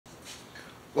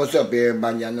What's up,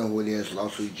 everybody? Y'all know who it is,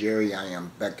 Lawsuit Jerry. I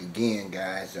am back again,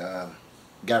 guys.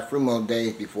 Got 3 more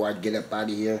days before I get up out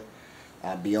of here.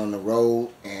 I'll be on the road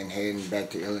and heading back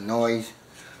to Illinois.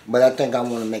 But I think I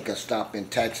want to make a stop in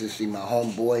Texas, see my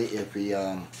homeboy, if he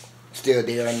still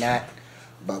there or not.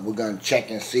 But we're going to check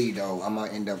and see, though. I'm going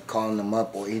to end up calling him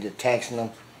up or either texting him,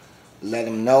 let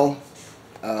him know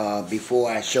before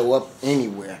I show up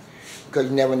anywhere. Because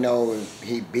you never know if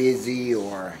he's busy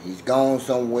or he's gone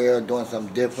somewhere doing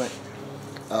something different.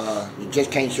 You just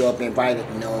can't show up invited,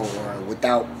 or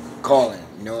without calling,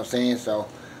 you know what I'm saying? So,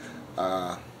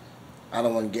 I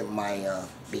don't want to get my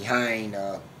behind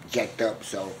jacked up,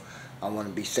 so I want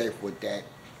to be safe with that.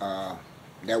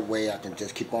 That way I can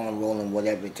just keep on rolling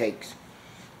whatever it takes.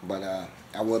 But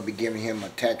I will be giving him a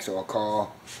text or a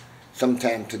call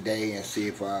sometime today and see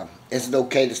if it's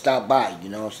okay to stop by, you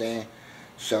know what I'm saying?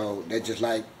 So they're just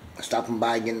like stopping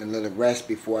by, getting a little rest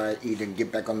before I either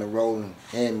get back on the road and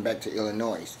heading back to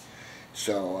Illinois.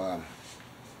 So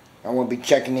I want to be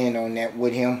checking in on that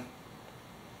with him.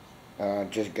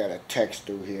 Just got a text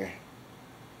through here.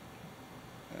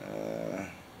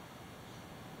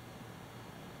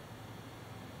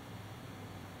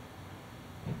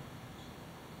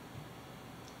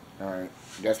 Alright,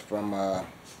 that's from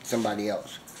somebody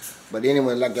else. But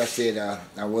anyway, like I said,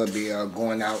 I will be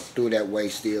going out through that way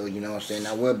still, you know what I'm saying?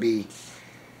 I will be,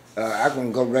 I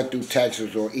can go right through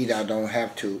Texas or either I don't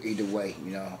have to, either way,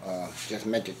 just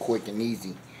make it quick and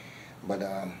easy. But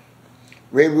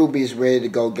Red Ruby is ready to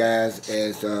go, guys,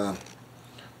 as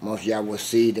most of y'all will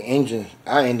see. The engine,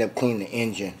 I end up cleaning the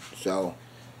engine, so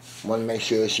want to make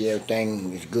sure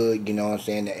everything is good, you know what I'm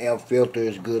saying? The air filter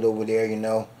is good over there,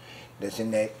 that's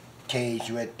in that cage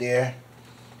right there.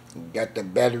 Got the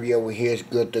battery over here, is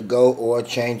good to go. Oil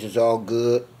change is all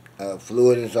good.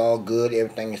 Fluid is all good.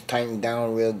 Everything is tightened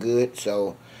down real good.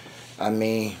 So, I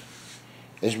mean,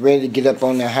 it's ready to get up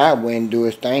on the highway and do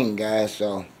its thing, guys.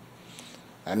 So,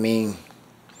 I mean,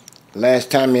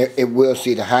 last time it will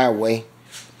see the highway.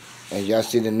 As y'all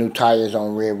see the new tires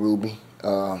on Red Ruby.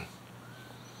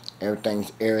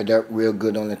 Everything's aired up real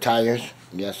good on the tires.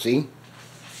 Y'all see?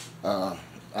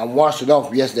 I washed it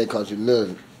off yesterday because it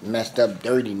looked messed up,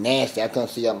 dirty, nasty. I couldn't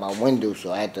see out my windows,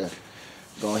 so I had to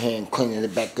go ahead and clean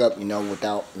it back up,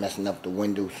 without messing up the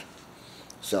windows.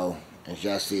 So, as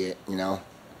y'all see it,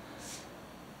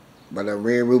 But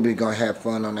Red Ruby's going to have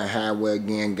fun on the highway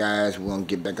again, guys. We're going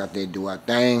to get back out there and do our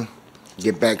thing.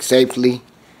 Get back safely.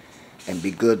 And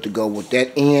be good to go with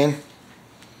that end.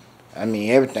 I mean,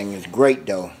 everything is great,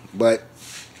 though. But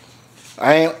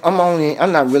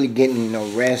I'm not really getting no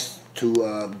rest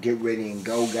to get ready and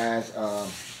go, guys.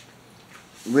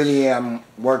 Really, I'm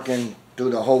working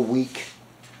through the whole week.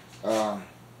 So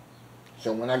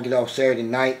when I get off Saturday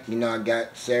night, I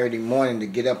got Saturday morning to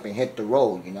get up and hit the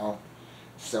road,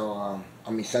 So, I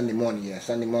mean Sunday morning, yeah.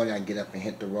 Sunday morning I get up and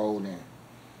hit the road and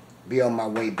be on my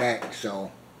way back.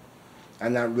 So,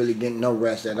 I'm not really getting no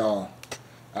rest at all.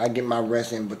 I get my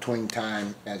rest in between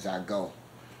time as I go.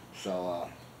 So,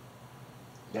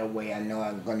 that way I know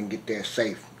I'm going to get there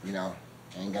safe, I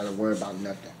ain't got to worry about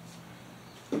nothing.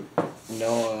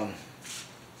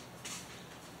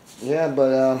 Yeah,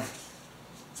 but,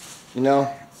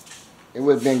 it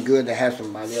would have been good to have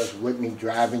somebody else with me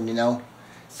driving,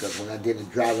 because when I did the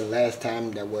driving last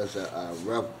time, that was a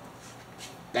rough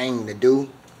thing to do.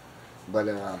 But,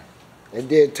 it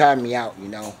did tire me out,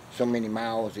 so many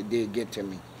miles, it did get to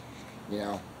me,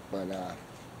 but,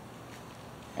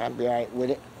 I'll be alright with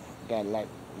it. Got, like,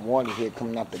 water here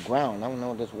coming out the ground. I don't know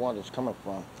where this water's coming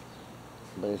from,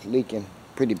 but it's leaking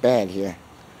pretty bad here.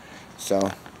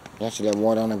 So, that's that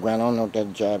water on the ground. I don't know what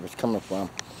that job is coming from,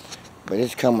 but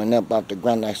it's coming up out the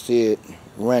ground. I see it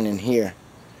running here.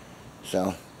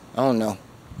 So, I don't know.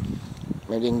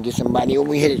 Maybe they can get somebody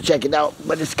over here to check it out,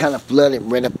 but it's kind of flooded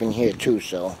right up in here too,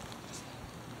 so.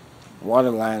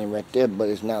 Water line right there, but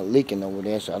it's not leaking over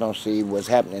there, so I don't see what's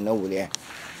happening over there.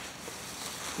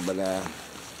 But,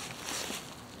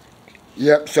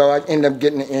 yep, so I end up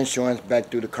getting the insurance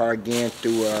back through the car again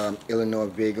through Illinois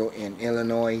Vigo in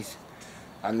Illinois.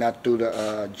 I'm not through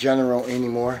the General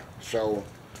anymore, so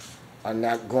I'm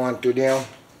not going through them.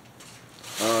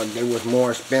 They was more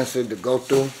expensive to go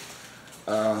through.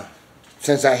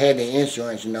 Since I had the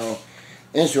insurance,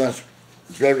 insurance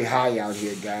very high out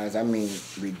here, guys. I mean,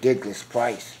 ridiculous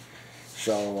price.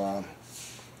 So,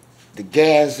 the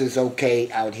gas is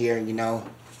okay out here,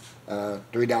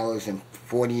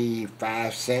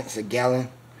 $3.45 a gallon.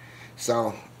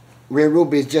 So, Red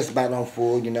Ruby is just about on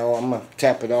full, I'm going to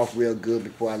tap it off real good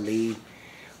before I leave.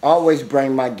 Always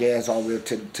bring my gas all the way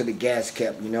to the gas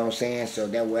cap, you know what I'm saying? So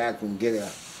that way I can get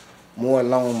more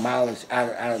long mileage out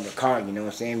of the car, you know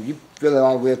what I'm saying? You fill it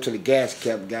all the way up to the gas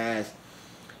cap, guys,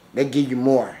 they give you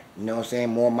more, you know what I'm saying,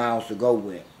 more miles to go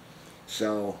with.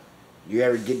 So you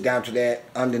ever get down to that,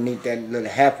 underneath that little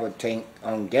half a tank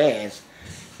on gas,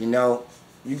 you know,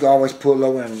 you can always pull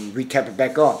over and re-tap it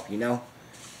back off, you know.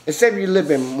 It saves you a little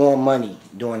bit more money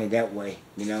doing it that way,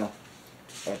 you know.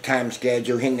 Or time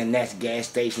schedule, hitting the next gas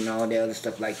station, all that other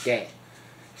stuff like that.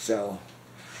 So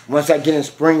once I get in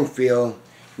Springfield,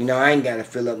 you know, I ain't got to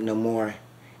fill up no more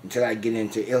until I get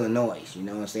into Illinois, you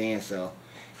know what I'm saying? So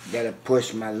that'll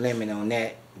push my limit on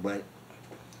that, but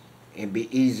it'd be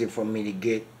easier for me to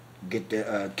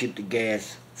keep the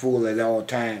gas full at all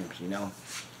times, you know.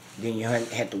 Then you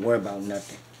have to worry about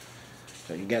nothing.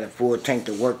 So you got a full tank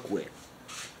to work with.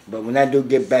 But when I do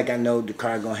get back, I know the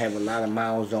car gonna have a lot of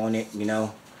miles on it, you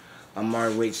know. I'm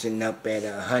already sitting up at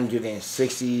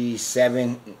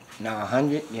 167, no,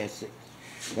 100, yes,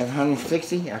 that's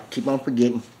 160, I keep on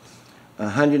forgetting.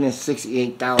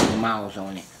 168,000 miles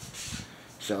on it.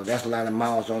 So that's a lot of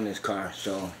miles on this car.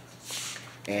 So,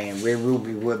 and Red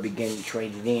Ruby will be getting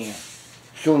traded in as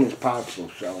soon as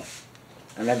possible. So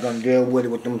I'm not gonna deal with it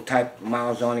with them type of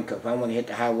miles on it, because if I want to hit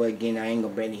the highway again, I ain't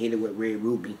gonna be able to hit it with Red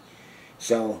Ruby.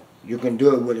 So you can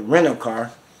do it with a rental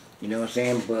car, you know what I'm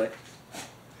saying, but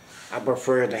I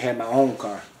prefer to have my own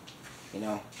car, you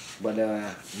know. But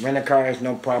rental car is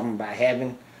no problem by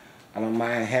having. I don't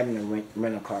mind having a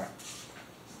rental car.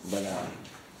 But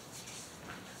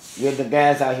yeah, the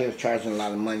guys out here is charging a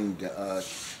lot of money to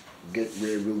get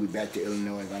Red Ruby back to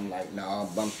Illinois. I'm like, no, I'll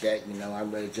bump that, you know.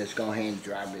 I'd rather just go ahead and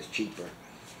drive. It's cheaper,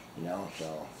 you know.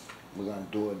 So we're gonna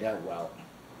do it that route.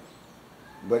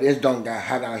 But it's don't got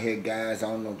hot out here, guys.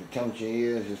 I don't know what the temperature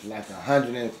is. It's like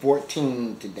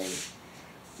 114 today.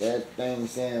 That thing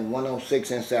saying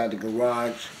 106 inside the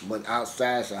garage, but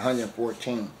outside it's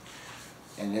 114.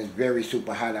 And it's very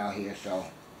super hot out here, so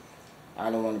I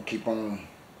don't want to keep on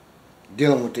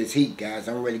dealing with this heat, guys.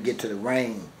 I'm ready to get to the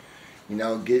rain, you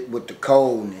know, get with the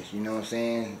coldness, you know what I'm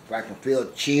saying? If I can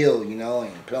feel chill, you know,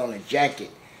 and put on a jacket.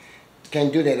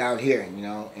 Can't do that out here, you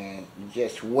know, and you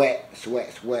just sweat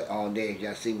all day.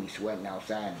 Y'all see me sweating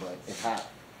outside, but it's hot.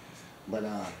 But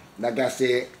like I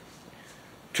said,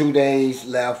 2 days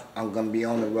left. I'm gonna be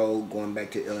on the road going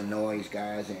back to Illinois,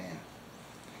 guys, and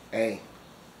hey,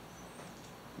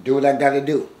 do what I gotta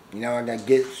do. You know, I gotta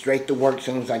get straight to work as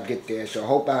soon as I get there. So I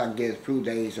hope I get a few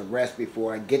days of rest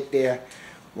before I get there,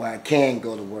 where I can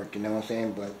go to work. You know what I'm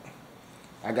saying? But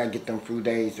I gotta get them few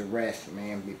days of rest,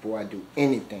 man, before I do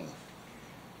anything.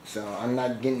 So I'm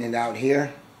not getting it out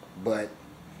here, but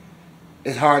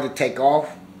it's hard to take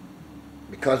off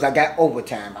because I got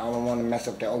overtime. I don't want to mess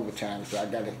up the overtime, so I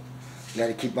gotta let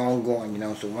it keep on going, you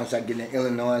know. So once I get in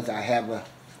Illinois, I have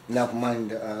enough money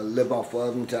to live off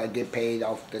of until I get paid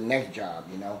off the next job,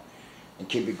 you know, and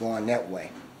keep it going that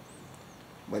way.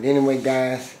 But anyway,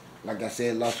 guys, like I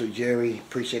said, Lawsuit Jerry,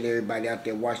 appreciate everybody out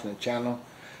there watching the channel.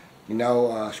 You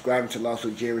know, subscribing to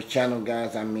Lawsuit Jerry's channel,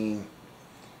 guys. I mean,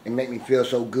 it make me feel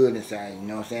so good inside, you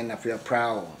know what I'm saying? I feel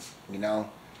proud, you know.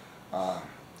 I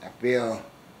feel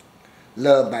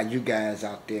loved by you guys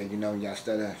out there, you know. Y'all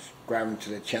started subscribing to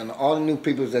the channel. All the new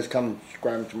people that's come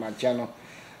subscribing to my channel,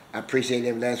 I appreciate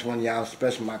every last one of y'all,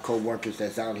 especially my co-workers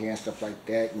that's out here and stuff like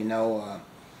that, you know.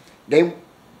 They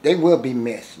will be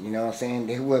missed, you know what I'm saying?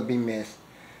 They will be missed.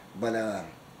 But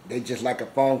they just like a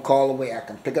phone call away. I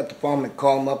can pick up the phone and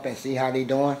call them up and see how they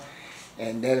doing.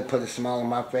 And that'll put a smile on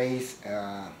my face,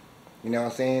 you know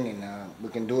what I'm saying? And we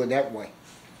can do it that way.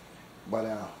 But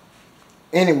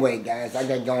anyway, guys, I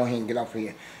got to go ahead and get off of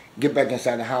here. Get back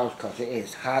inside the house because it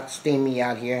is hot, steamy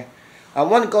out here. I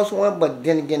want to go somewhere, but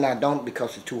then again, I don't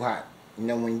because it's too hot. You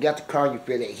know, when you got the car, you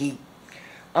feel that heat.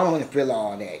 I don't want to feel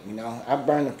all that, you know. I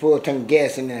burn the full tank of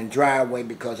gas in the driveway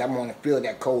because I want to feel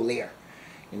that cold air,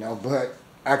 you know. But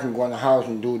I can go in the house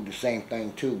and do the same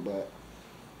thing too, but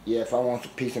yeah, if I want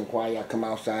some peace and quiet, I come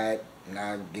outside and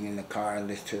I get in the car and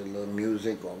listen to a little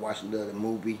music or watch a little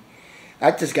movie.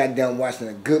 I just got done watching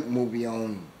a good movie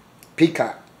on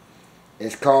Peacock.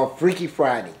 It's called Freaky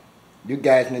Friday. You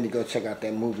guys need to go check out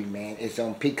that movie, man. It's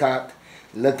on Peacock.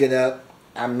 Look it up.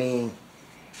 I mean,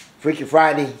 Freaky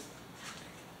Friday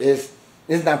is,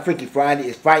 it's not Freaky Friday,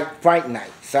 it's Fright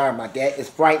Night. Sorry about that. It's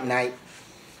Fright Night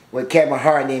with Kevin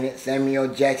Hart in it, Samuel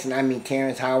Jackson,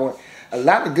 Terrence Howard. A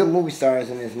lot of good movie stars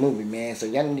in this movie, man. So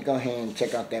y'all need to go ahead and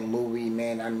check out that movie,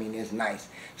 man. I mean, it's nice.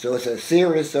 So it's a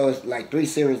series, so it's like 3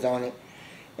 series on it.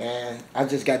 And I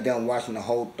just got done watching the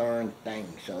whole darn thing.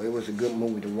 So it was a good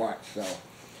movie to watch. So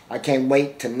I can't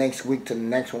wait till next week till the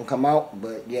next one come out.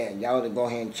 But yeah, y'all to go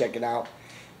ahead and check it out.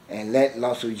 And let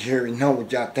Lawsuit Jerry know what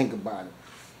y'all think about it.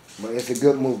 But it's a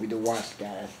good movie to watch,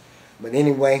 guys. But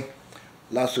anyway,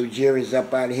 Lawsuit Jerry's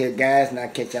up out of here, guys, and I'll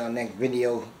catch y'all next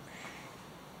video.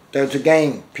 Third to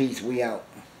game. Peace. We out.